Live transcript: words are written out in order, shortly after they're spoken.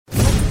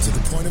to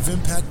the Point of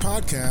Impact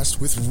podcast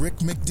with Rick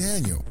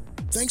McDaniel.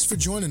 Thanks for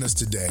joining us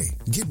today.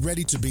 Get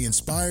ready to be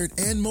inspired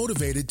and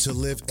motivated to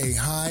live a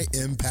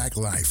high-impact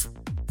life.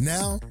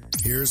 Now,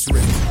 here's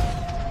Rick.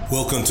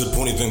 Welcome to the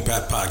Point of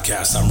Impact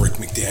podcast. I'm Rick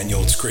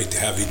McDaniel. It's great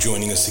to have you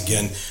joining us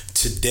again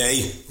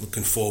today.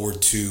 Looking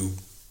forward to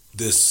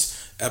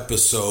this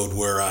episode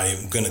where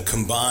I'm going to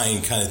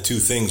combine kind of two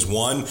things.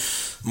 One,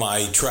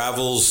 my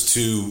travels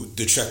to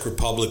the Czech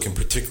Republic and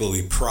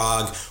particularly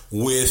Prague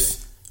with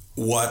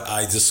what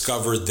I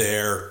discovered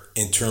there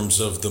in terms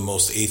of the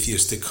most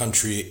atheistic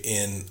country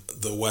in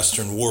the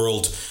Western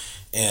world,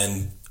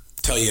 and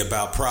tell you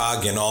about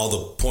Prague and all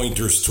the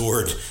pointers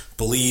toward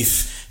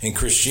belief in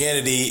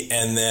Christianity,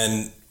 and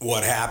then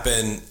what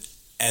happened,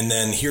 and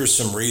then here's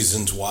some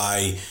reasons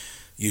why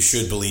you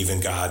should believe in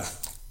God.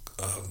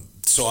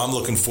 So I'm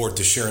looking forward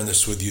to sharing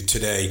this with you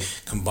today,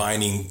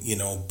 combining,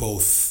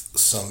 both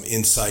some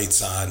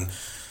insights on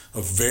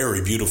a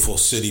very beautiful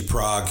city,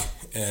 Prague,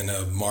 and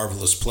a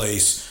marvelous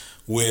place,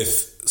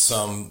 with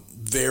some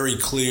very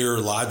clear,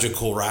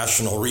 logical,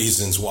 rational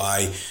reasons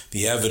why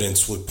the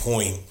evidence would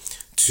point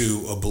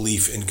to a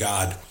belief in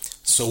God.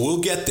 So we'll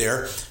get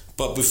there.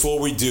 But before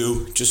we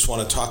do, just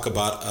want to talk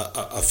about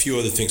a few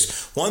other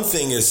things. One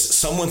thing is,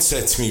 someone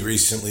said to me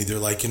recently, they're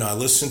like, I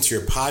listened to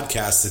your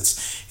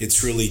podcast.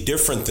 It's really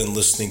different than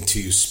listening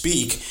to you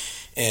speak.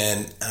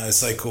 And I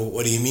was like, well,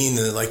 what do you mean?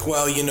 And they're like,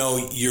 well,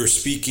 your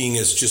speaking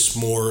is just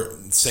more,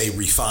 say,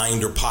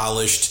 refined or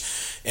polished.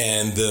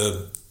 And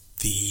the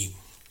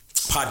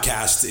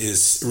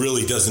podcast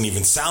really doesn't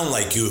even sound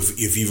like you.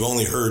 If you've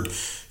only heard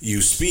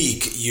you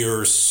speak,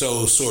 you're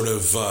so sort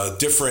of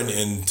different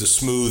in the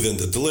smooth and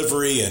the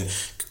delivery, and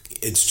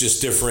it's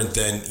just different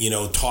than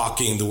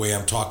talking the way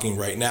I'm talking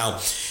right now.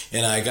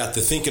 And I got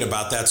to thinking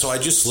about that, so I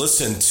just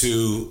listened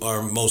to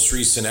our most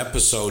recent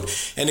episode,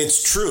 and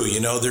it's true.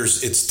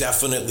 It's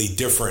definitely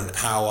different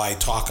how I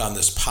talk on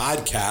this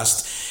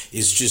podcast.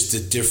 It's just a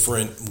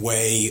different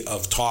way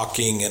of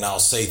talking, and I'll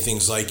say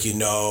things like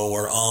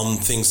or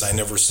things I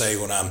never say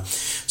when I'm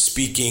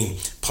speaking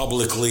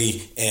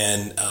publicly,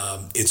 and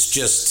it's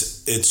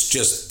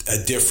just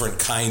a different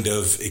kind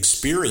of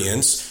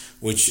experience.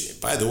 Which,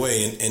 by the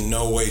way, in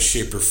no way,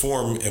 shape, or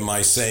form am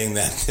I saying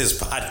that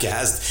this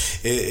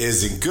podcast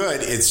isn't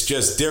good. It's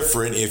just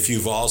different if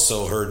you've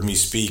also heard me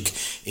speak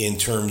in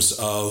terms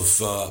of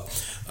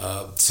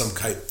some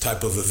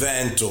type of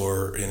event,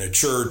 or in a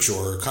church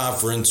or a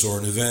conference or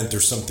an event or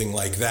something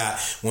like that,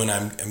 when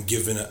I'm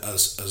giving a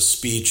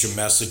speech, a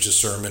message, a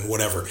sermon,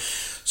 whatever.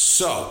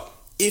 So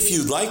if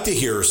you'd like to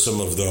hear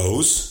some of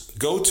those,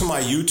 go to my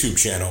YouTube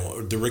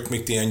channel, the Rick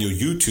McDaniel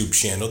YouTube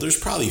channel. There's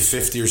probably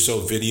 50 or so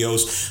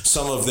videos.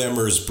 Some of them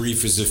are as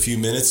brief as a few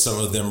minutes. Some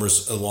of them are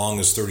as long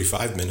as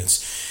 35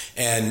 minutes.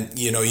 And,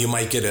 you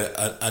might get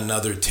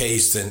another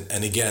taste.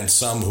 And again,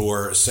 some who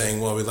are saying,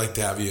 well, we'd like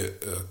to have you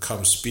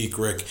come speak,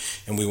 Rick,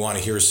 and we want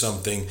to hear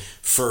something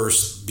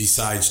first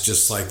besides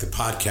just like the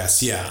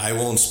podcast. Yeah, I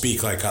won't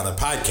speak like on the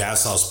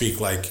podcast. I'll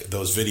speak like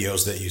those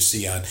videos that you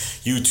see on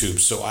YouTube.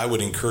 So I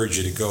would encourage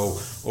you to go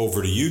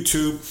over to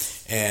YouTube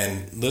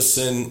and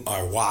listen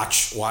or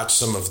watch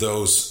some of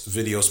those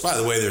videos. By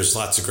the way, there's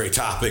lots of great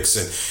topics,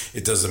 and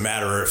it doesn't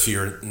matter if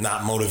you're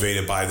not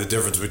motivated by the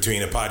difference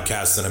between a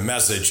podcast and a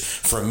message.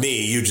 From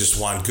me, you just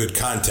want good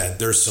content.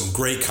 There's some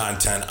great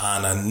content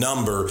on a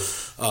number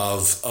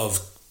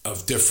of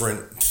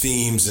different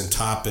themes and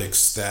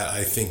topics that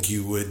I think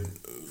you would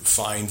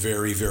find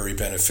very, very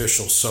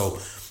beneficial. So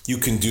you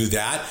can do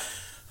that.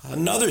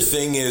 Another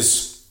thing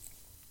is,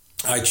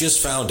 I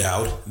just found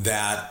out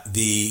that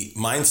the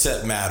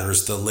Mindset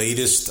Matters, the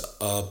latest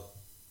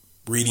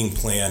reading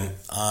plan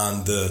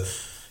on the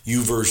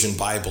YouVersion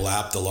Bible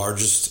app, the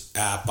largest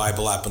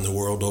Bible app in the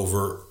world,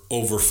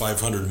 over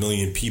 500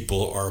 million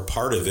people are a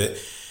part of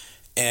it.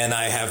 And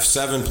I have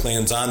 7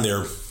 plans on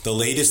there. The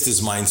latest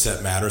is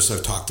Mindset Matters.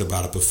 I've talked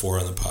about it before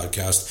on the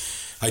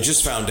podcast. I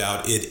just found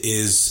out it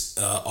is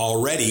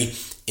already,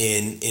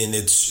 in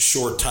its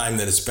short time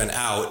that it's been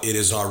out, it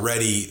is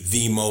already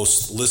the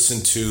most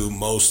listened to,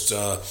 most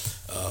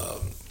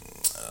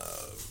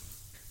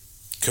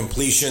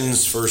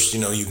completions. First,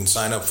 you can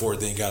sign up for it,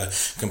 then you got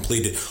to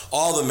complete it.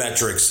 All the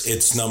metrics,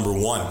 it's number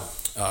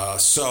 1.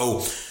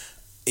 So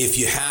if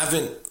you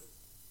haven't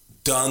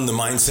done the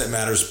Mindset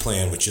Matters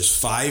plan, which is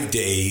 5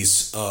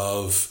 days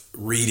of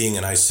reading,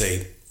 and I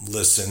say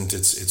listened,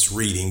 it's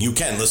reading. You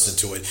can listen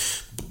to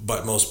it,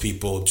 but most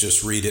people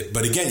just read it.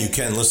 But again, you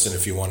can listen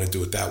if you want to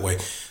do it that way.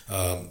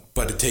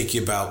 But it take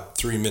you about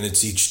 3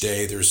 minutes each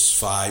day. There's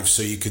 5,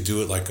 so you could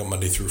do it like a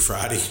Monday through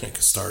Friday. You could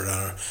start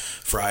on a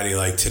Friday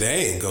like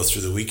today and go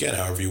through the weekend,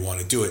 however you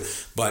want to do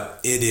it. But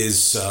it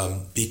is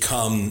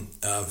become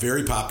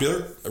very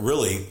popular,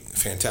 really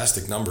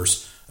fantastic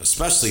numbers,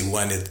 especially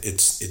when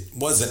it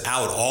wasn't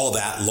out all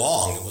that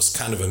long. It was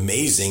kind of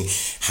amazing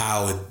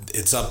how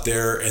it's up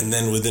there, and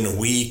then within a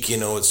week,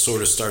 it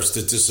sort of starts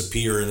to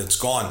disappear and it's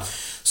gone.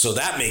 So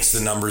that makes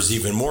the numbers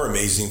even more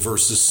amazing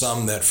versus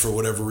some that for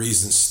whatever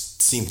reason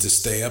seem to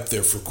stay up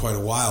there for quite a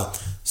while.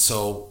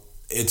 So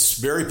it's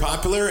very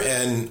popular,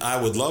 and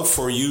I would love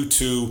for you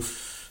to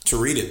to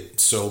read it.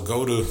 So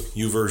go to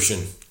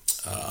YouVersion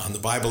on the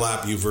Bible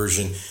app,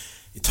 YouVersion.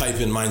 You type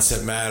in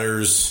Mindset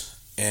Matters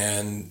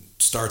and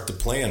start the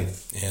plan.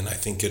 And I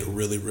think it'll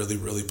really, really,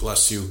 really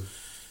bless you.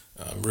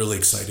 I'm really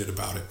excited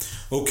about it.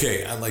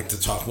 Okay, I'd like to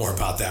talk more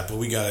about that, but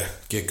we got to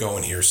get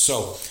going here.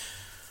 So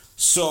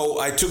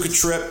I took a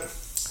trip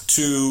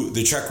to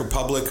the Czech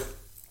Republic,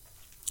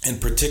 and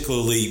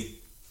particularly,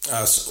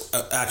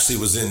 actually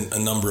was in a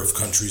number of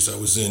countries. I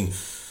was in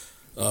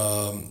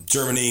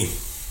Germany,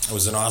 I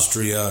was in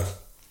Austria,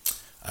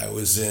 I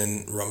was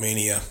in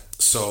Romania.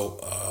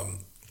 So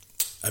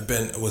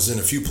was in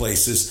a few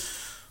places,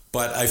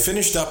 but I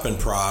finished up in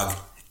Prague,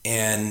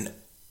 and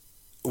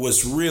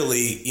was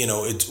really,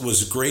 it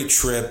was a great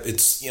trip.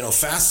 It's,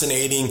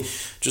 fascinating.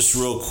 Just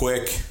real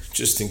quick,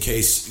 just in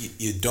case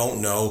you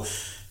don't know,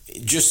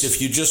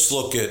 if you just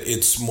look at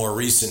its more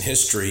recent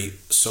history.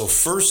 So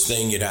first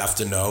thing you'd have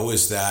to know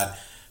is that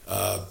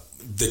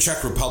the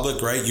Czech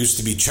Republic, right, used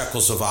to be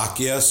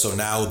Czechoslovakia. So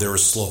now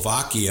there's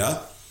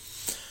Slovakia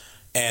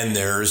and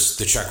there's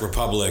the Czech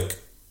Republic.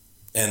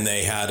 And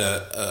they had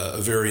a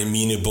very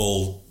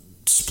amenable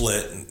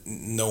split.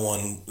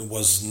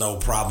 No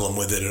problem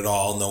with it at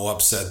all. No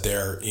upset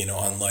there,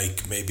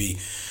 unlike maybe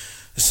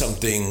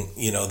something,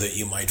 that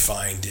you might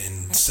find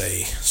in,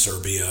 say,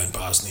 Serbia and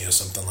Bosnia,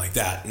 something like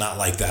that. Not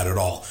like that at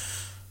all.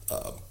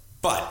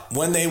 But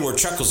when they were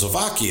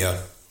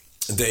Czechoslovakia,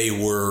 they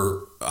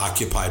were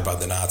occupied by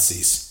the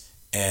Nazis.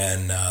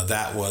 And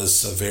that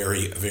was a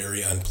very,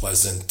 very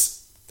unpleasant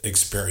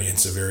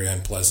experience, a very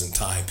unpleasant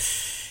time.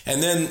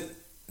 And then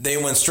they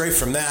went straight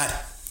from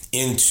that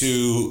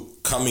into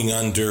coming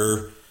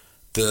under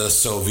the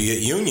Soviet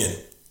Union,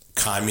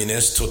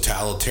 communist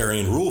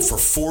totalitarian rule for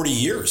 40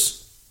 years.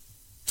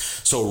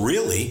 So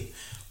really,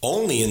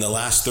 only in the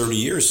last 30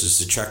 years has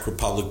the Czech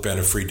Republic been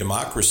a free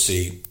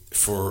democracy.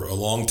 For a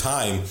long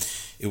time,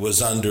 it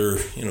was under,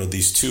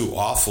 these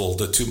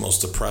the two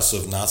most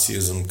oppressive,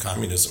 Nazism,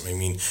 communism. I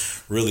mean,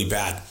 really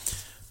bad.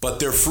 But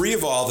they're free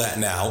of all that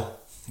now.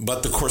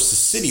 But of course, the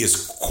city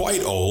is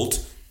quite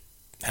old,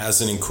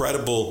 has an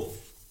incredible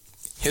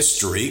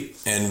history,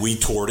 and we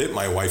toured it.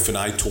 My wife and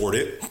I toured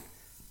it.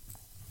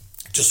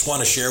 Just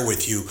want to share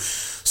with you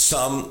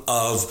some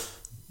of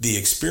the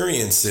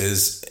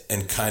experiences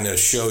and kind of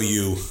show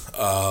you,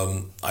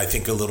 I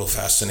think, a little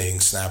fascinating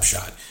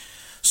snapshot.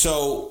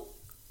 So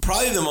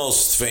probably the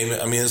most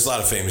famous, there's a lot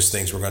of famous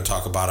things, we're going to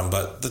talk about them,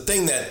 but the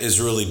thing that is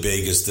really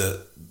big is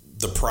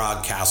the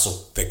Prague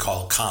Castle, they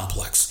call it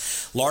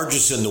complex,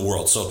 largest in the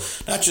world. So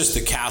not just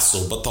the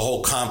castle, but the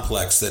whole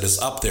complex that is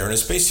up there. And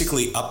it's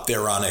basically up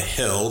there on a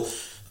hill.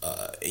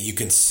 You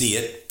can see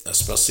it,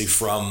 especially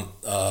from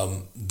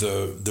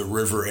the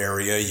river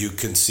area. You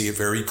can see it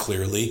very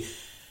clearly.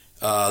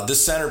 The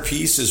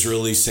centerpiece is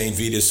really St.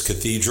 Vitus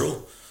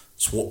Cathedral.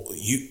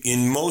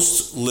 In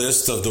most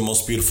lists of the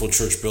most beautiful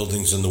church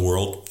buildings in the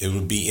world, it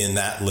would be in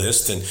that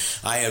list. And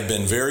I have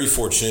been very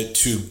fortunate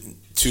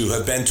to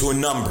have been to a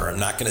number. I'm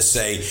not going to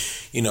say,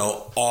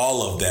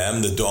 all of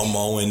them. The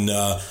Duomo in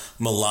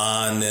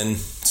Milan and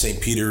St.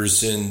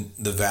 Peter's in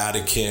the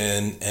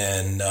Vatican.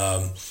 And,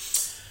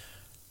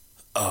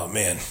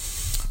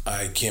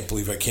 I can't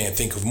believe I can't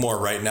think of more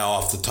right now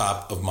off the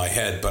top of my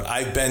head. But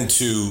I've been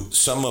to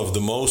some of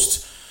the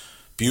most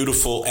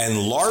beautiful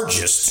and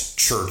largest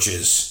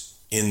churches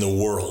in the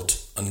world,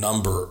 a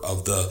number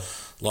of the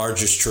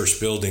largest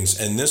church buildings.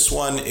 And this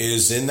one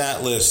is in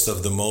that list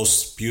of the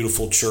most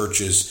beautiful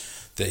churches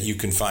that you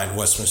can find.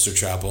 Westminster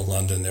Chapel in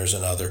London, there's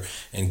another.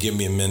 And give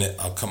me a minute,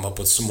 I'll come up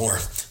with some more.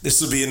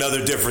 This will be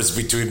another difference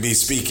between me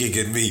speaking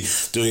and me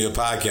doing a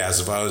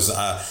podcast. If I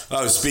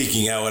was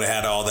speaking, I would have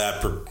had all that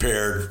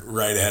prepared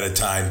right ahead of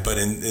time. But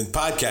in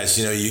podcasts,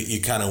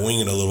 you kind of wing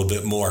it a little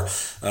bit more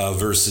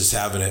versus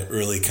having it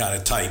really kind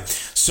of tight.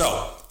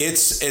 So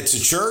it's a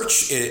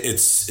church.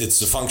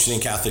 It's a functioning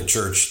Catholic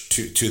church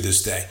to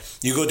this day.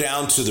 You go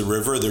down to the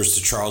river, there's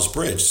the Charles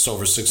Bridge. It's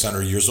over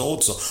 600 years old.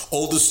 It's the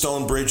oldest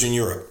stone bridge in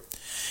Europe.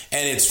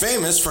 And it's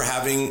famous for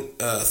having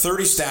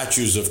 30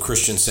 statues of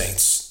Christian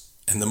saints.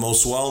 And the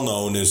most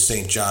well-known is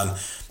St. John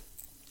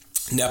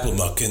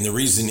Nepomuk. And the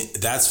reason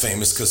that's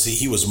famous because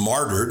he was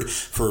martyred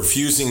for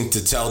refusing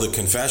to tell the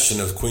confession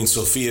of Queen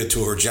Sophia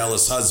to her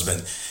jealous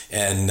husband,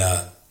 and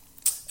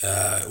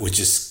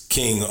which is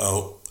King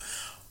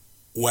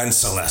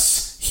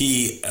Wenceslas.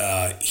 He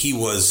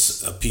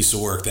was a piece of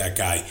work, that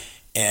guy.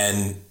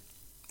 And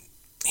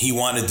he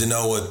wanted to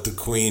know what the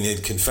queen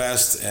had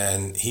confessed,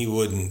 and he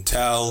wouldn't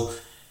tell.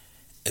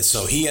 And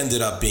so he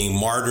ended up being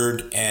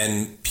martyred,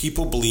 and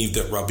people believe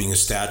that rubbing a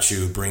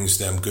statue brings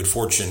them good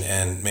fortune.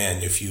 And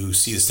man, if you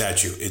see the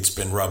statue, it's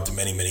been rubbed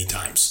many, many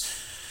times.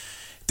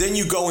 Then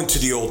you go into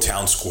the old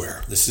town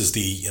square. This is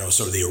the,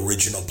 sort of the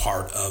original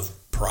part of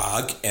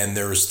Prague. And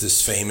there's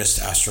this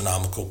famous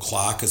astronomical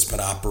clock. It's been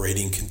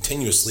operating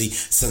continuously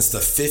since the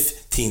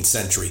 15th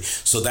century.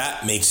 So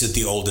that makes it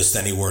the oldest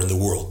anywhere in the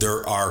world.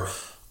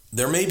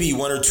 There may be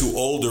one or two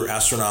older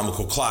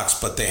astronomical clocks,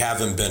 but they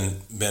haven't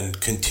been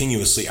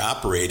continuously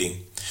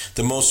operating.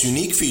 The most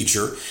unique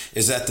feature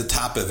is at the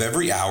top of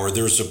every hour,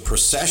 there's a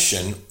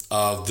procession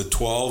of the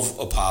 12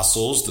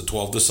 apostles, the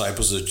 12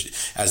 disciples,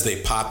 as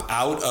they pop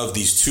out of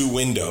these two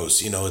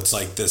windows. It's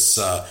like this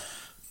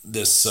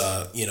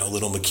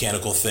little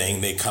mechanical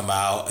thing. They come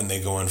out and they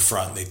go in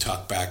front and they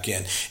tuck back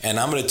in. And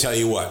I'm going to tell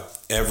you what,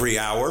 every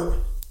hour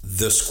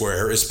the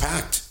square is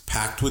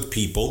packed with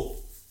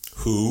people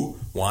who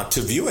want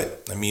to view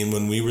it. I mean,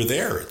 when we were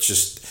there, it's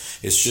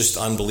just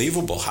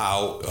unbelievable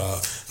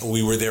how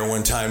we were there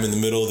one time in the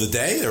middle of the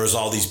day. There was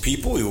all these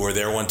people. We were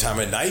there one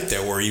time at night.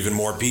 There were even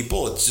more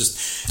people. It's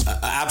just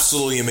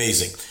absolutely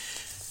amazing.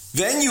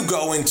 Then you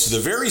go into the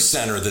very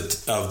center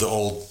of the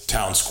old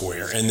town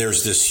square, and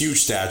there's this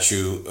huge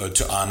statue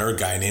to honor a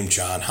guy named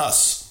John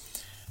Huss.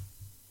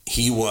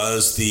 He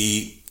was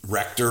the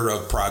rector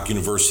of Prague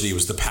University. He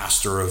was the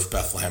pastor of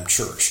Bethlehem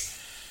Church.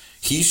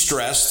 He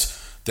stressed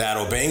that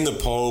obeying the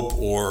Pope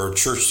or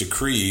church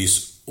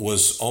decrees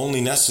was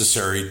only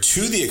necessary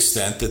to the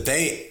extent that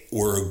they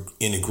were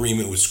in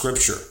agreement with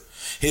Scripture.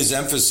 His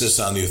emphasis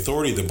on the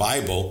authority of the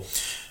Bible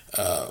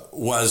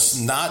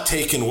was not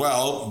taken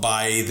well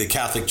by the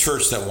Catholic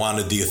Church that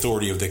wanted the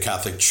authority of the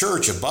Catholic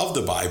Church above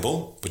the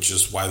Bible, which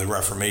is why the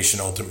Reformation,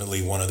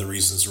 ultimately one of the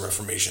reasons the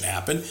Reformation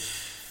happened.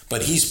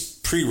 But he's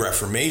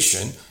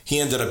pre-Reformation. He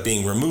ended up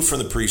being removed from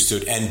the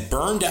priesthood and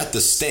burned at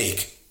the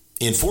stake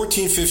in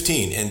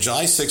 1415, in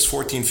July 6,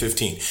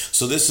 1415.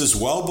 So this is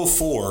well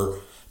before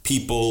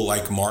people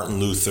like Martin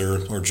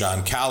Luther or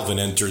John Calvin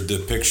entered the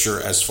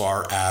picture, as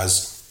far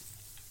as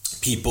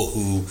people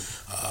who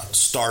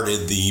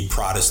started the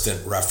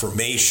Protestant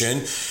Reformation.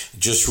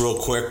 Just real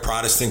quick,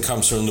 Protestant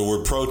comes from the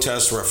word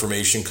protest.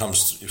 Reformation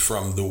comes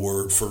from the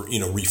word for,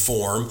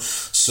 reform.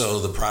 So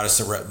the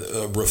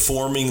Protestant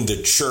reforming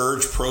the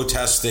church,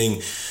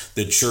 protesting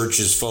the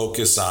church's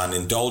focus on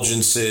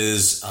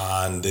indulgences,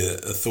 on the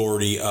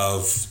authority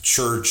of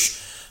church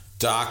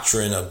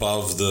doctrine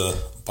above the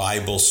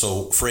Bible.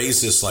 So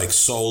phrases like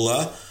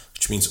sola,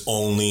 which means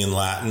only in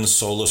Latin,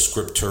 sola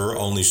scriptura,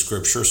 only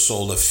scripture,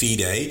 sola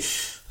fide,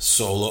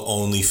 sola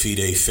only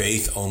fide,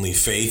 faith, only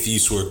faith.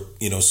 These were,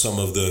 some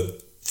of the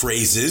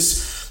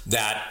phrases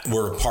that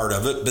were a part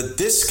of it. But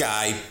this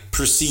guy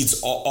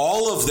precedes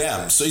all of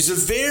them. So he's a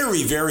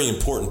very, very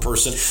important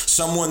person,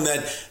 someone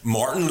that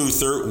Martin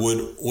Luther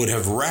would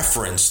have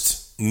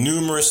referenced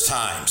numerous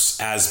times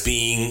as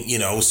being,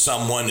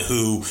 someone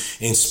who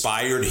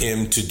inspired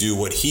him to do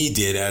what he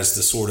did as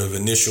the sort of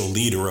initial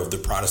leader of the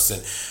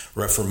Protestant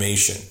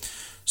Reformation.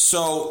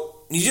 So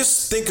you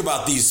just think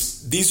about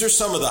these. These are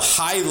some of the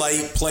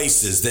highlight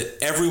places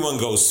that everyone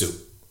goes to.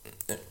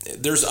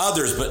 There's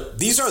others, but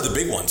these are the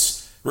big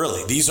ones.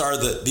 Really, these are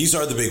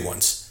the big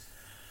ones.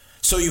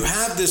 So you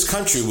have this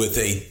country with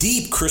a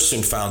deep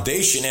Christian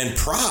foundation, and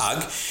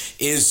Prague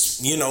is,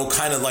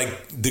 kind of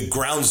like the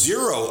ground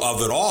zero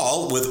of it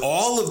all, with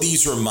all of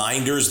these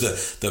reminders,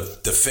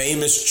 the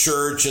famous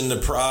church in the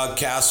Prague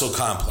Castle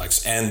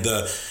complex, and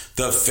the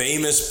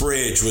famous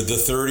bridge with the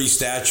 30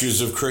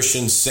 statues of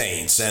Christian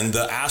saints, and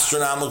the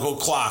astronomical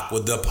clock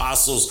with the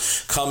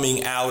apostles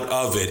coming out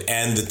of it,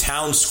 and the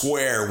town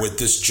square with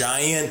this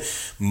giant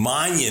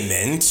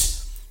monument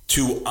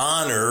to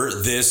honor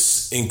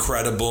this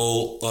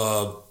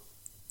incredible,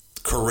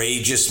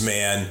 courageous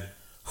man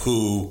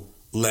who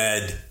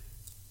led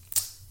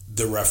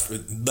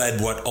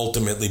what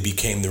ultimately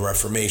became the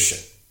Reformation.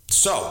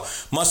 So,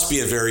 must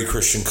be a very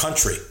Christian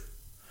country.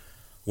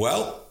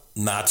 Well,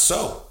 not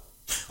so.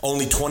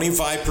 Only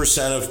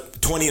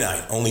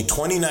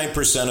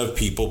 29% of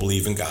people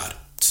believe in God.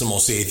 It's the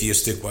most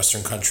atheistic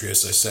Western country,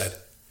 as I said.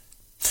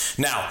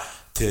 Now,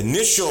 the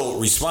initial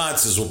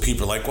response is, well,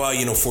 people are like,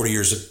 40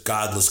 years of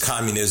godless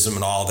communism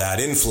and all that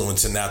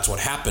influence, and that's what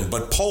happened.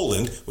 But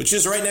Poland, which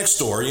is right next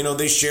door,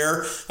 they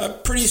share a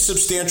pretty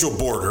substantial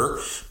border,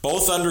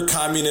 both under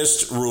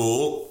communist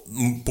rule,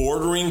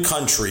 bordering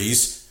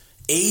countries.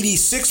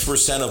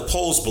 86% of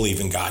Poles believe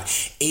in God.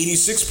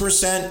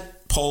 86%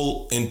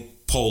 in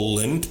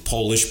Poland,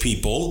 Polish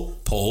people,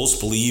 Poles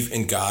believe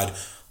in God.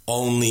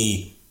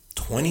 Only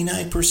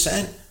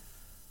 29%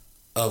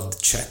 of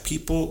the Czech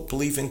people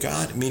believe in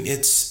God. I mean,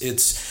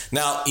 it's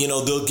now,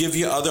 they'll give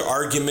you other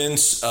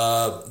arguments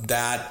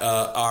that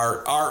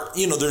are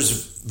there's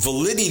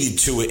validity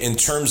to it in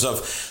terms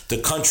of the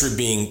country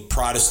being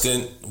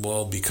Protestant.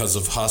 Well, because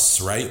of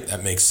Huss, right?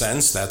 That makes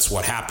sense. That's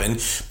what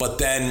happened. But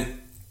then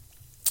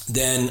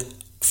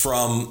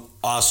from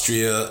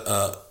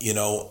Austria,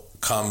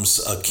 comes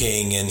a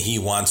king, and he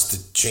wants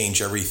to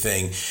change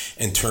everything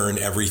and turn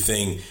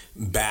everything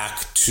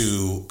back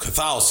to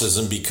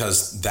Catholicism,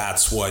 because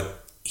that's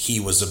what he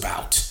was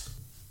about.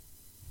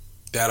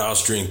 That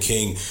Austrian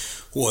king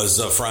was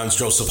Franz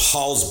Joseph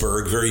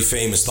Habsburg, very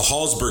famous. The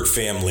Habsburg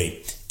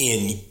family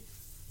in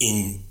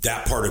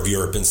that part of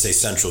Europe, and say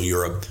Central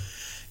Europe,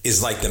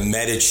 is like the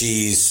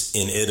Medicis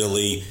in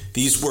Italy.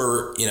 These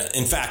were,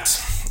 in fact,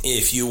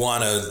 if you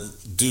want to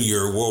do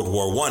your World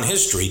War I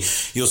history,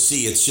 you'll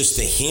see it's just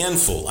a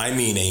handful. I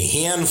mean, a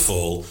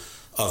handful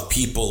of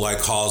people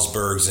like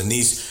Habsburgs and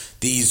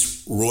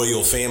these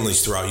royal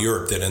families throughout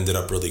Europe that ended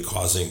up really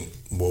causing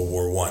World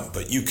War I.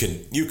 But you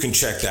can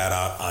check that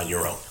out on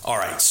your own. All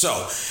right,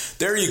 so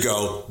there you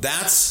go.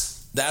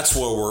 That's that's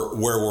where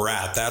we're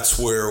at. That's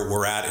where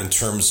we're at in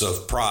terms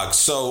of Prague.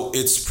 So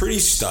it's pretty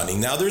stunning.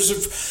 Now, there's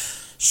a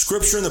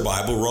scripture in the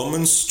Bible,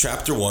 Romans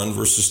chapter 1,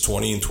 verses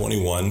 20 and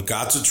 21.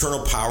 God's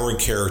eternal power and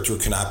character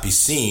cannot be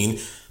seen,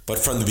 but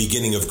from the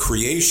beginning of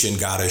creation,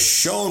 God has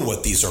shown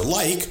what these are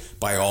like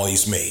by all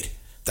he's made.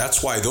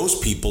 That's why those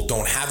people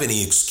don't have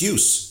any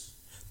excuse.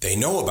 They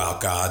know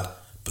about God,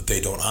 but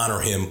they don't honor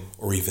him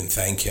or even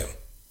thank him.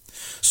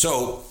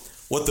 So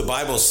what the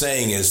Bible is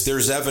saying is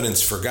there's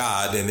evidence for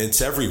God, and it's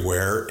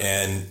everywhere.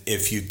 And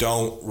if you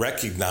don't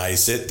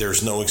recognize it,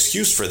 there's no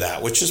excuse for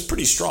that, which is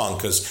pretty strong,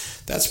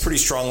 because that's pretty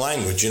strong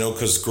language,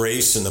 because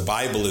grace in the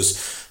Bible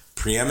is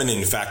preeminent.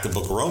 In fact, the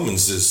book of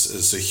Romans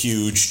is a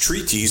huge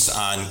treatise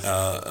on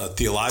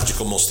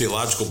most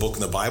theological book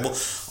in the Bible,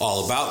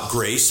 all about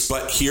grace.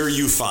 But here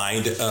you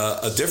find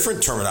a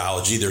different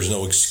terminology. There's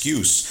no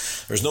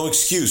excuse. There's no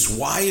excuse.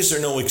 Why is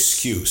there no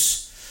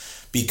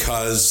excuse?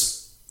 Because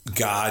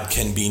God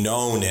can be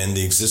known and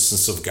the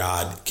existence of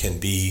God can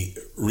be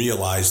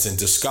realized and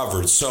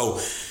discovered. So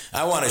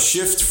I want to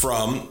shift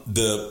from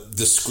the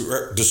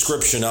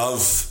description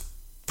of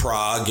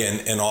Prague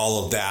and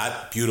all of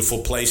that. Beautiful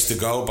place to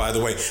go, by the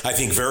way. I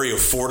think very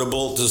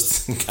affordable.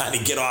 Just kind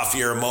of get off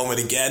here a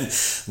moment again.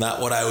 Not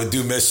what I would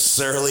do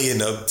necessarily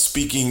in a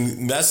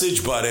speaking message,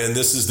 and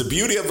this is the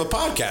beauty of a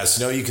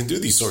podcast. You can do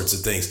these sorts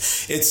of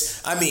things.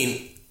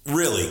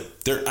 Really,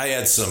 I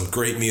had some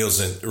great meals,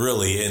 and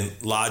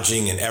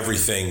lodging and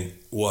everything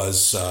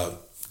was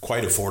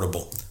quite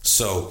affordable.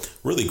 So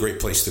really great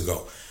place to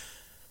go.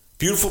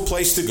 Beautiful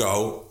place to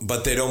go,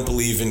 but they don't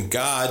believe in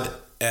God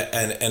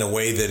in a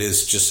way that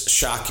is just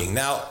shocking.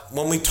 Now,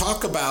 when we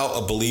talk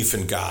about a belief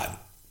in God,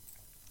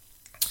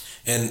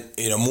 and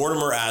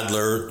Mortimer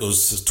Adler,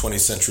 who's a 20th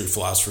century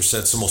philosopher,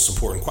 said it's the most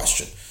important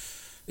question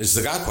is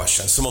the God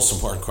question. It's the most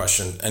important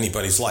question in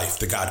anybody's life,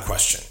 the God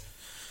question.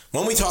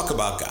 When we talk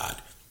about God,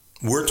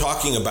 we're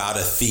talking about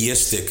a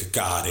theistic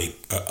God,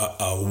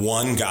 a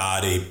one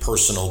God, a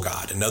personal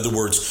God. In other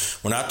words,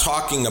 we're not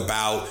talking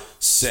about,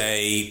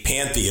 say,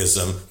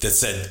 pantheism that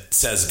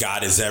says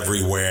God is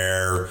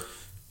everywhere,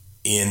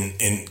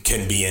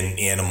 can be in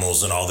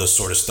animals and all this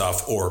sort of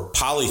stuff, or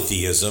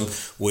polytheism,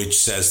 which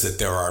says that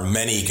there are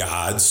many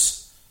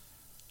gods,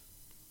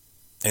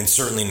 and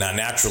certainly not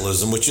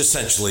naturalism, which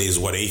essentially is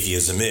what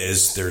atheism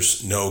is.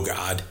 There's no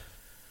God.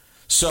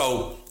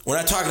 So we're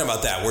not talking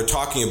about that. We're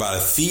talking about a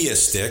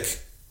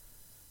theistic.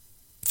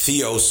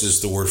 Theos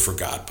is the word for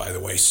God, by the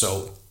way.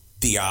 So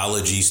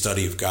theology,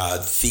 study of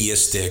God,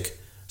 theistic,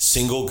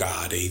 single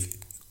God, a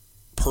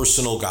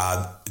personal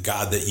God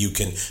that you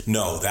can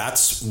know.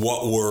 That's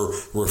what we're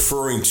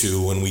referring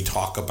to when we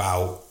talk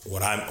about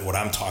what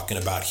I'm talking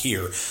about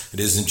here. It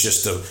isn't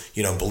just a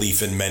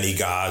belief in many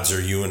gods,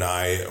 or you and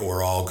I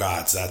or all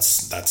gods.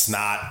 That's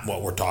not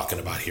what we're talking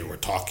about here. We're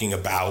talking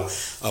about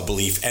a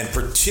belief, and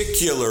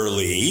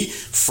particularly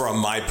from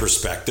my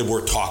perspective,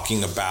 we're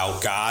talking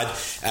about God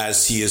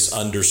as he is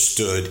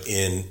understood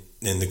in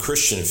the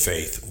Christian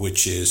faith,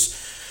 which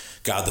is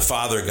God the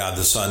Father, God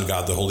the Son,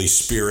 God the Holy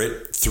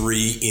Spirit,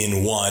 three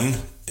in one.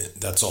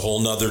 That's a whole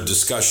nother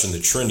discussion. The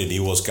Trinity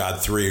was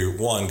God three in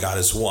one. God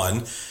is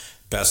one.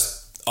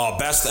 Best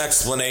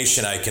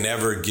explanation I can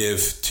ever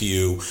give to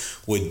you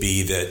would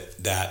be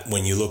that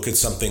when you look at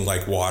something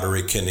like water,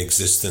 it can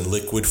exist in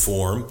liquid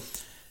form,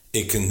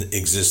 it can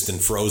exist in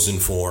frozen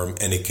form,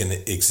 and it can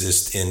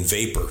exist in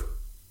vapor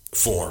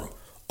form.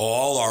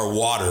 All are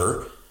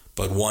water,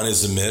 but one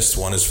is a mist,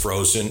 one is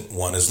frozen,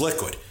 one is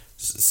liquid.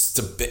 It's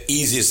the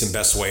easiest and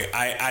best way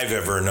I've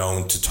ever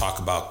known to talk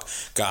about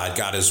God.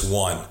 God is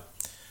one.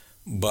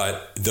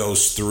 But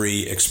those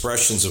three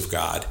expressions of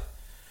God,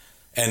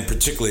 and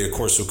particularly, of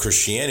course, with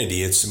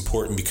Christianity, it's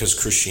important because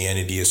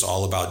Christianity is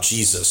all about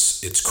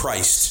Jesus. It's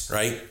Christ,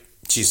 right?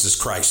 Jesus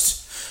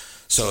Christ.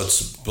 So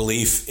it's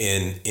belief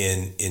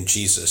in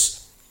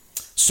Jesus.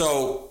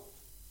 So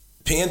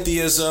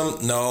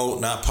pantheism, no,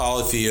 not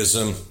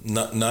polytheism,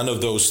 none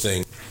of those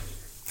things.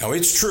 Now,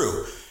 it's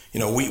true.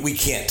 We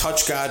can't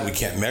touch God. We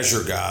can't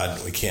measure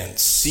God. We can't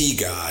see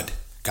God.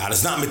 God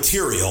is not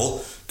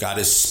material. God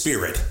is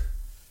spirit.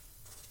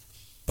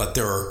 But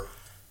there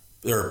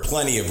are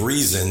plenty of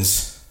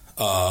reasons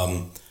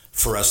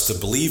for us to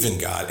believe in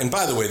God. And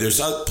by the way, there's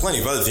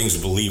plenty of other things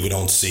we believe we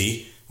don't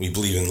see. We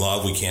believe in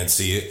love. We can't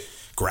see it.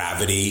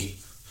 Gravity,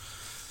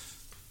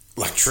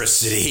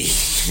 electricity.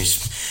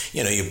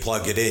 You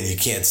plug it in. You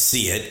can't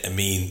see it.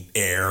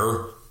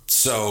 Air.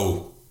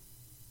 So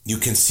you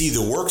can see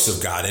the works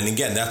of God. And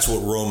again, that's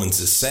what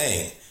Romans is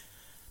saying.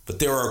 But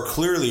there are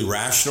clearly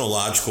rational,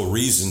 logical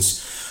reasons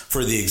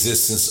for the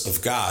existence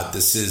of God.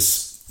 This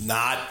is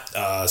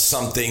not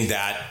something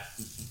that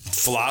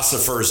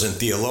philosophers and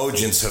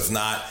theologians have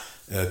not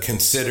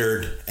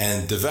considered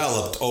and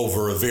developed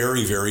over a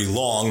very, very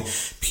long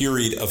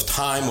period of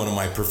time. One of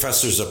my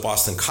professors at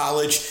Boston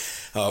College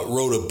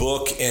wrote a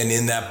book, and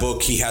in that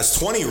book, he has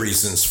 20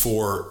 reasons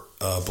for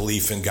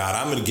belief in God.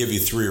 I'm going to give you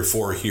 3 or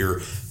 4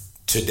 here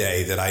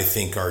today that I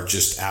think are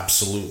just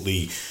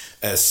absolutely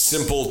as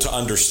simple to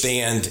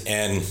understand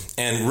and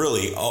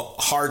really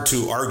hard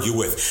to argue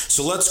with.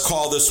 So let's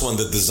call this one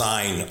the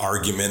design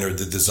argument or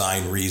the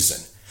design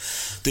reason.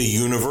 The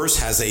universe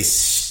has a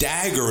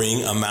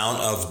staggering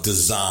amount of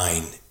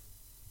design.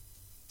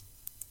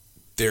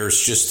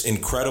 There's just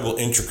incredible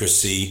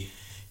intricacy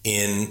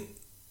in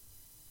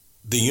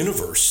the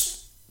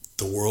universe,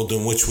 the world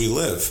in which we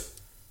live.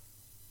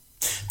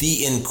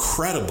 The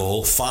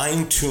incredible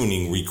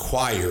fine-tuning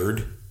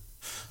required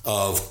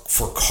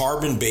for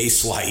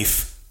carbon-based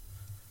life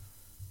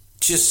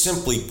just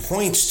simply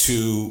points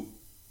to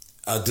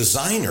a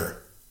designer.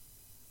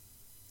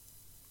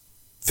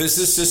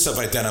 Physicists have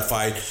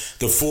identified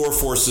the four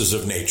forces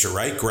of nature,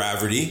 right?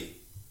 Gravity.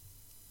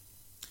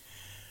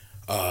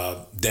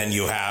 Then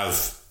you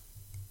have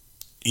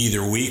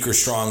either weak or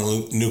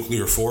strong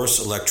nuclear force,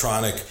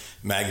 electronic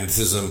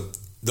magnetism.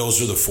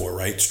 Those are the four,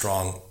 right?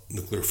 Strong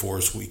nuclear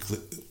force, weak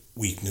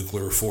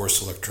nuclear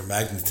force,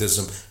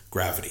 electromagnetism,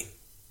 gravity.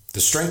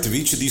 The strength of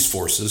each of these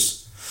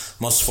forces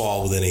must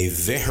fall within a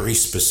very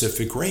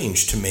specific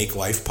range to make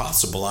life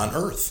possible on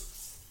Earth.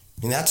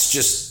 And that's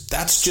just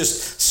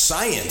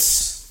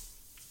science.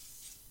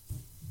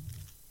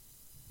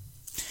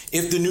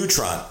 If the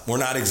neutron were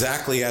not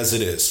exactly as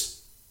it is,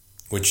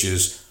 which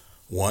is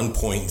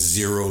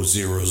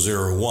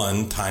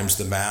 1.0001 times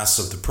the mass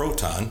of the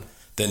proton,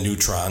 then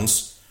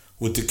neutrons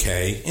would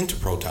decay into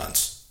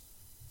protons.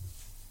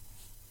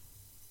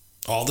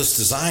 All this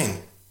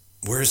design,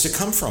 where does it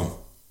come from?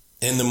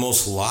 And the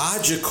most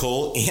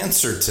logical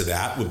answer to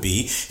that would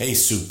be a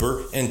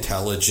super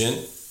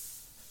intelligent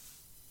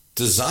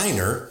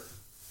designer,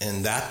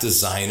 and that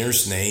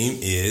designer's name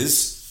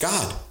is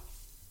God.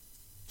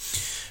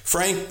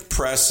 Frank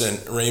Press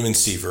and Raymond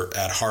Seaver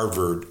at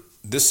Harvard,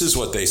 this is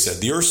what they said.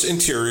 The Earth's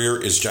interior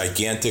is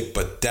gigantic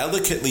but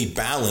delicately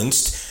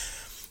balanced.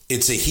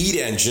 It's a heat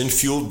engine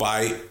fueled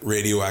by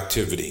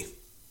radioactivity.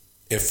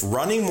 If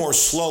running more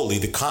slowly,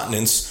 the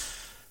continents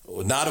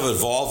would not have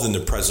evolved in the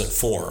present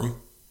form.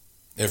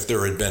 If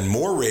there had been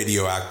more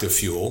radioactive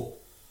fuel,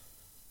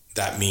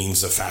 that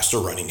means a faster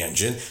running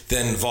engine,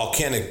 then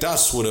volcanic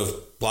dust would have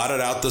blotted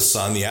out the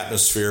sun, the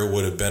atmosphere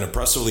would have been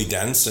oppressively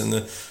dense, and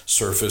the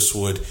surface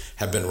would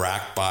have been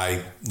racked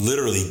by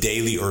literally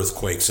daily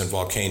earthquakes and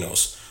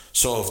volcanoes.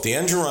 So if the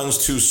engine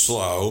runs too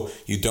slow,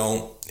 you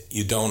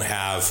don't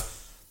have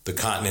the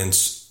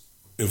continents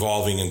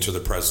evolving into the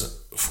present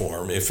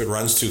form. If it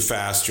runs too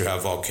fast, you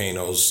have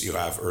volcanoes, you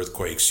have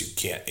earthquakes,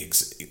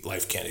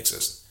 life can't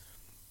exist.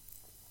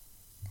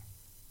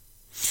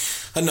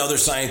 Another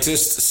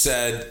scientist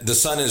said the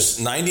sun is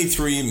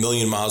 93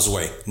 million miles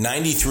away.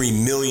 93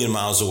 million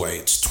miles away.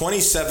 It's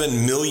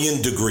 27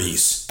 million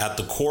degrees at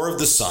the core of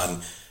the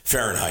sun,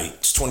 Fahrenheit.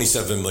 It's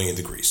 27 million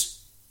degrees.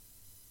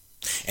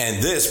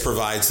 And this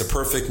provides the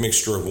perfect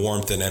mixture of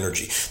warmth and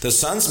energy. The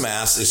sun's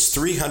mass is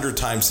 300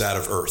 times that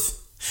of Earth.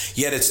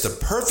 Yet it's the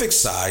perfect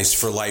size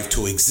for life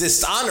to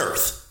exist on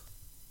Earth.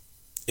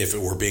 If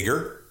it were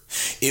bigger,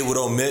 it would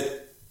emit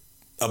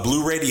a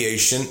blue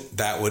radiation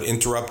that would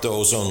interrupt the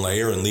ozone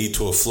layer and lead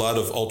to a flood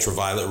of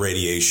ultraviolet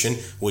radiation,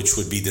 which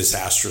would be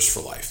disastrous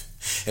for life.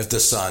 If the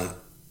sun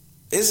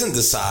isn't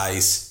the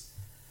size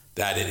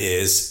that it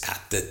is at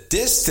the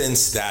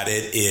distance that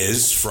it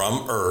is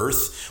from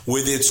Earth,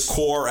 with its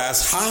core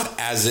as hot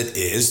as it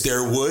is,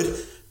 there would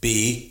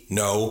be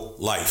no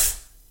life.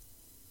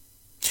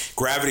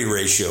 Gravity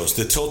ratios,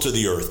 the tilt of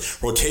the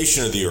Earth,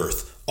 rotation of the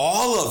Earth,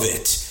 all of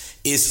it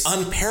is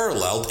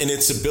unparalleled in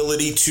its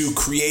ability to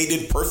create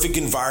a perfect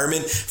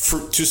environment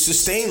to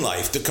sustain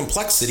life. The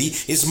complexity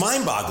is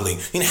mind-boggling.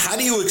 I mean, how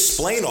do you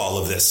explain all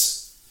of this?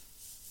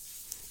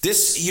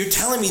 You're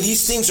telling me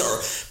these things are,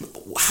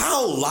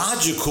 how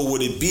logical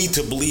would it be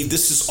to believe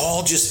this is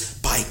all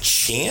just by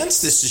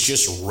chance? This is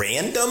just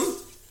random?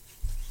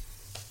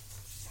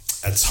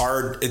 It's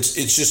hard.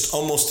 It's just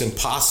almost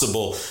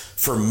impossible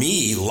for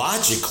me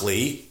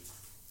logically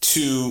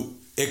to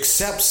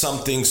accept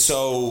something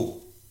so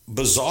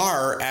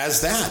bizarre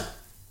as that.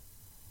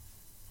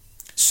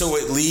 So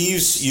it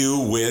leaves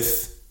you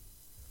with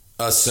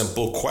a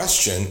simple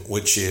question,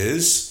 which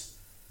is,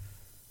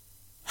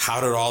 how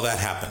did all that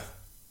happen?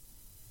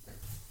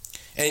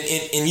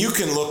 And you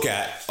can look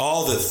at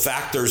all the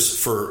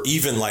factors for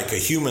even like a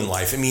human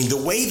life. I mean,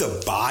 the way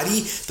the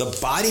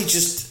body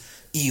just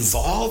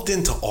evolved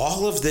into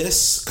all of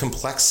this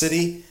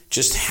complexity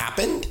just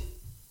happened.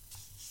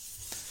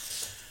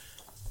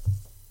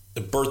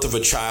 The birth of a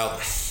child,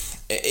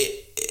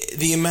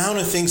 the amount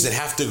of things that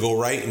have to go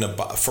right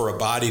for a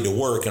body to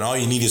work, and all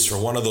you need is for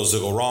one of those to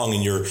go wrong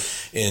and you're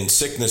in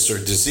sickness or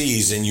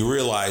disease, and you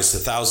realize the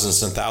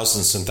thousands and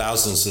thousands and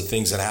thousands of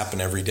things that happen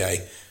every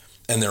day,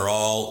 and they're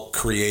all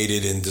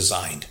created and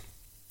designed.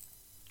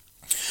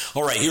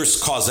 All right,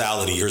 here's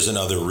causality. Here's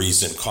another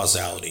reason,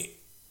 causality.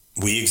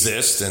 We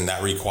exist, and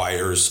that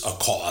requires a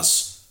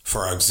cause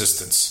for our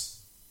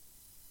existence.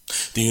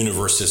 The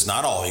universe has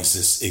not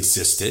always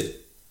existed,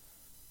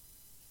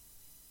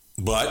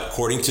 but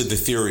according to the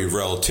theory of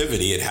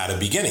relativity, it had a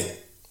beginning.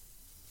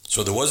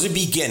 So there was a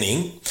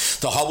beginning.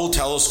 The Hubble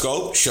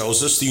telescope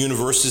shows us the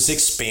universe is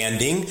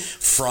expanding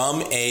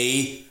from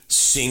a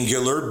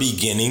singular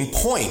beginning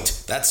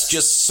point. That's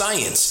just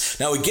science.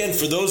 Now, again,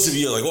 for those of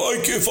you like, well,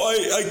 I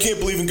can't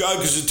believe in God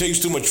because it takes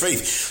too much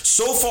faith.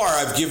 So far,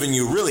 I've given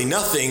you really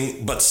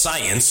nothing but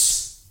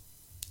science.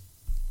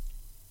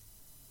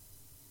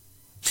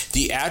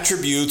 The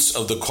attributes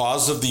of the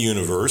cause of the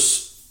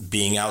universe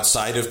being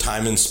outside of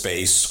time and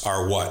space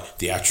are what?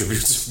 The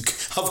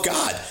attributes of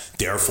God.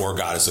 Therefore,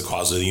 God is the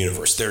cause of the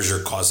universe. There's your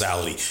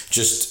causality.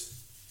 Just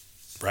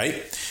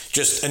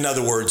in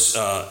other words,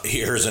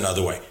 here's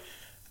another way.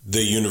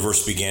 The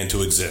universe began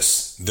to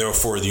exist.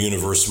 Therefore, the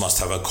universe must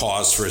have a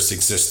cause for its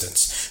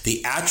existence.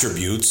 The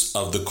attributes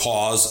of the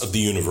cause of the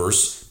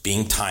universe,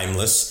 being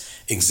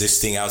timeless,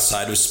 existing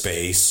outside of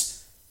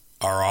space,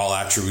 are all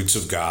attributes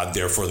of God.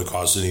 Therefore, the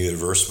cause of the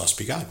universe must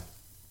be God.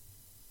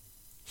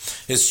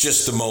 It's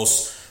just the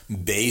most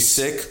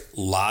basic,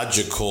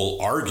 logical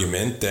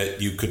argument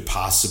that you could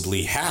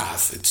possibly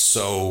have. It's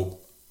so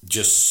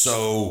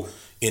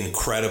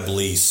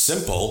incredibly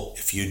simple.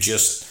 If you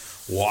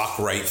just walk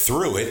right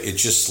through it, it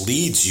just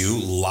leads you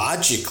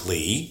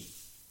logically.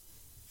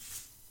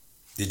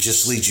 It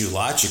just leads you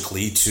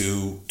logically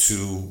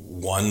to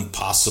one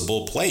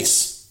possible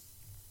place.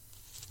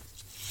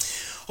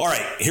 All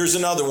right, here's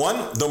another one,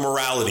 the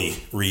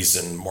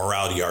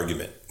morality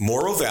argument.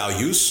 Moral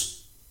values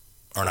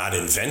are not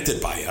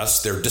invented by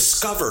us, they're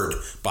discovered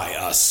by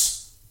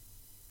us.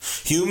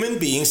 Human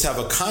beings have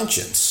a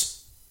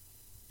conscience,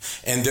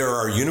 and there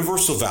are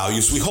universal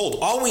values we hold.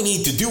 All we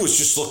need to do is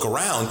just look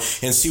around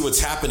and see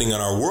what's happening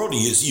in our world.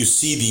 You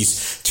see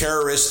these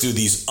terrorists do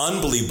these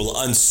unbelievable,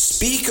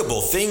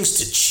 unspeakable things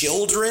to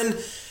children,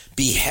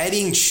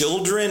 beheading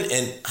children,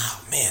 and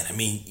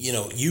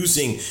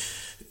using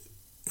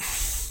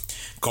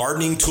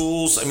gardening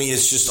tools.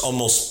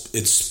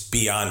 It's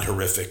beyond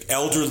horrific.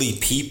 Elderly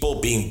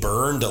people being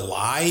burned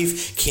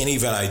alive, can't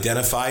even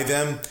identify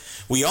them.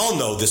 We all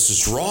know this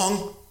is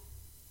wrong.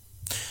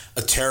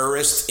 A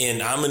terrorist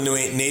I'm a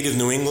native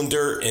New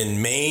Englander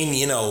in Maine,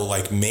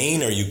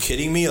 Maine, are you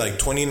kidding me?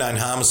 29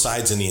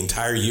 homicides in the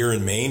entire year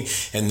in Maine,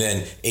 and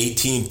then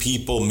 18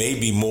 people,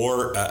 maybe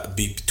more,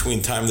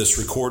 between time of this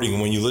recording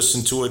and when you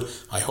listen to it,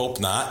 I hope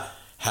not,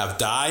 have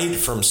died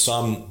from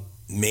some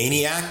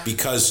maniac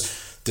because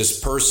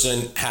this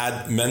person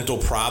had mental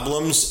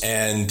problems,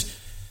 and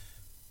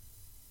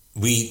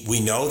we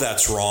know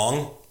that's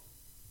wrong.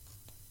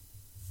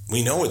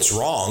 We know it's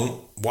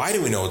wrong. Why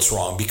do we know it's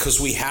wrong? Because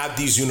we have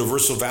these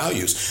universal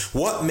values.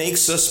 What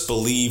makes us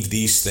believe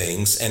these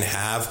things and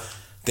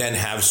then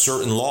have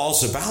certain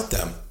laws about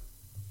them?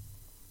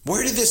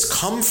 Where did this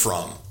come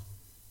from?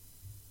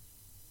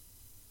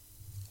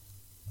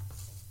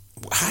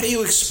 How do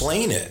you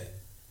explain it?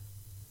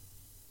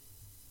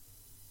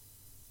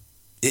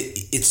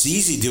 It's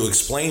easy to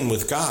explain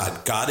with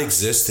God. God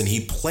exists, and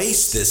he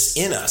placed this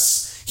in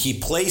us. He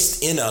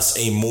placed in us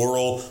a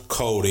moral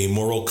code, a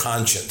moral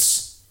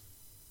conscience,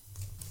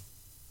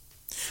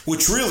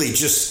 which really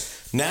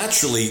just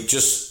naturally,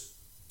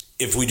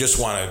 if we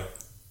just want to,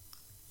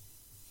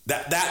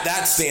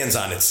 that stands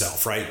on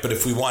itself, right? But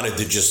if we wanted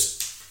to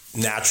just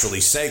naturally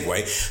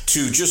segue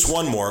to just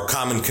one more,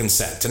 common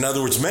consent. In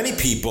other words, many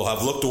people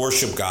have looked to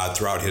worship God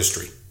throughout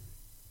history.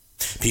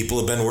 People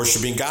have been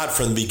worshiping God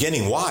from the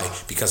beginning. Why?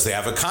 Because they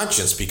have a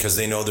conscience, because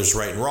they know there's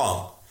right and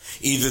wrong.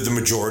 Either the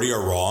majority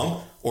are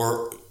wrong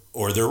or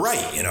they're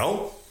right,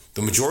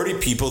 The majority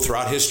of people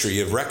throughout history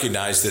have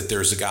recognized that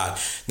there's a God.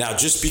 Now,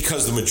 just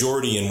because the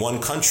majority in one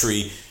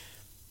country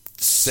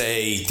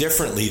say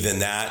differently than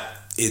that,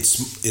 it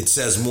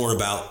says more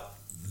about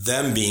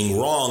them being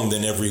wrong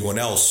than everyone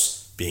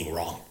else being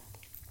wrong.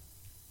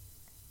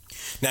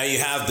 Now, you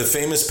have the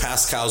famous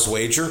Pascal's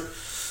wager.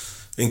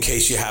 In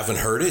case you haven't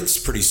heard it, it's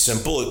pretty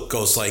simple. It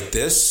goes like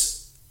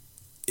this.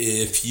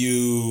 If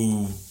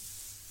you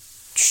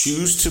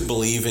choose to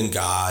believe in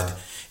God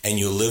and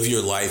you live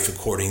your life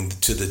according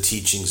to the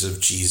teachings of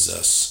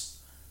Jesus,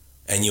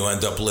 and you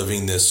end up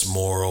living this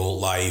moral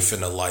life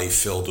and a life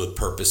filled with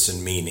purpose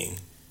and meaning,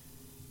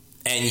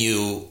 and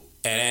you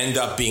end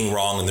up being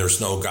wrong and there's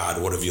no God,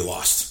 what have you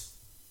lost?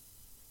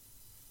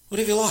 What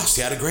have you lost?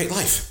 You had a great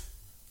life.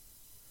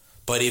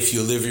 But if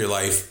you live your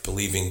life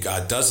believing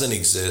God doesn't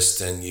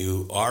exist, and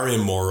you are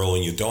immoral,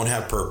 and you don't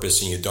have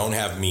purpose, and you don't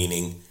have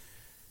meaning,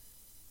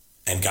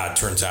 and God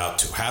turns out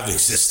to have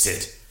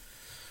existed,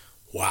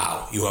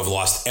 wow, you have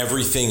lost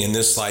everything in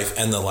this life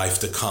and the life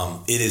to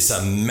come. It is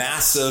a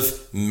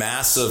massive,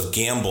 massive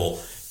gamble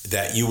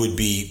that you would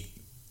be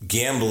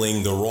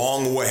gambling the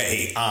wrong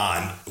way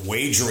on,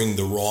 wagering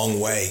the wrong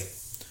way.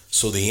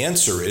 So the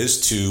answer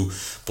is to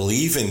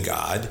believe in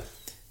God,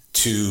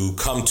 to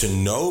come to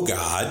know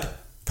God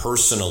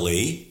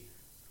personally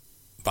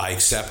by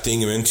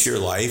accepting him into your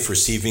life,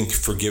 receiving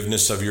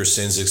forgiveness of your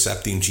sins,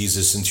 accepting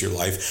Jesus into your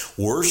life,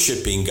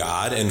 worshiping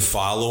God, and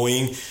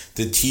following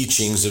the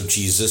teachings of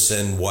Jesus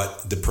and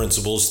what the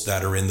principles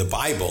that are in the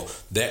Bible.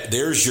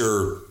 There's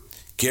your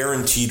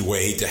guaranteed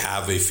way to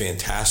have a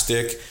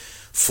fantastic,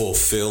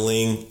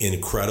 fulfilling,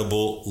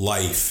 incredible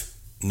life.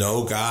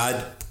 Know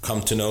God,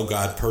 come to know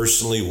God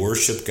personally,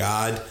 worship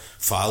God,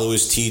 follow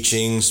his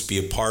teachings, be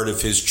a part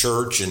of his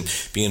church, and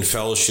be in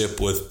fellowship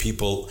with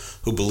people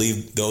who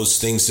believe those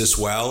things as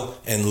well,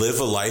 and live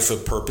a life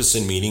of purpose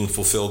and meaning,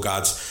 fulfill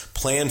God's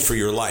plan for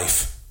your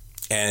life,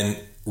 and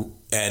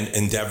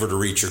endeavor to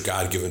reach your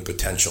God-given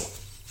potential.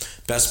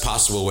 Best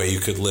possible way you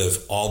could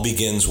live all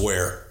begins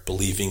where?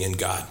 Believing in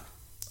God.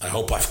 I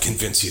hope I've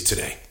convinced you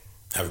today.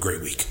 Have a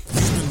great week.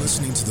 You've been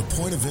listening to the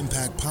Point of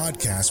Impact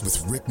podcast with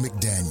Rick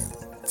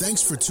McDaniel.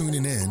 Thanks for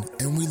tuning in,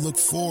 and we look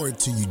forward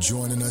to you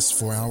joining us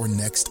for our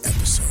next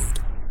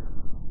episode.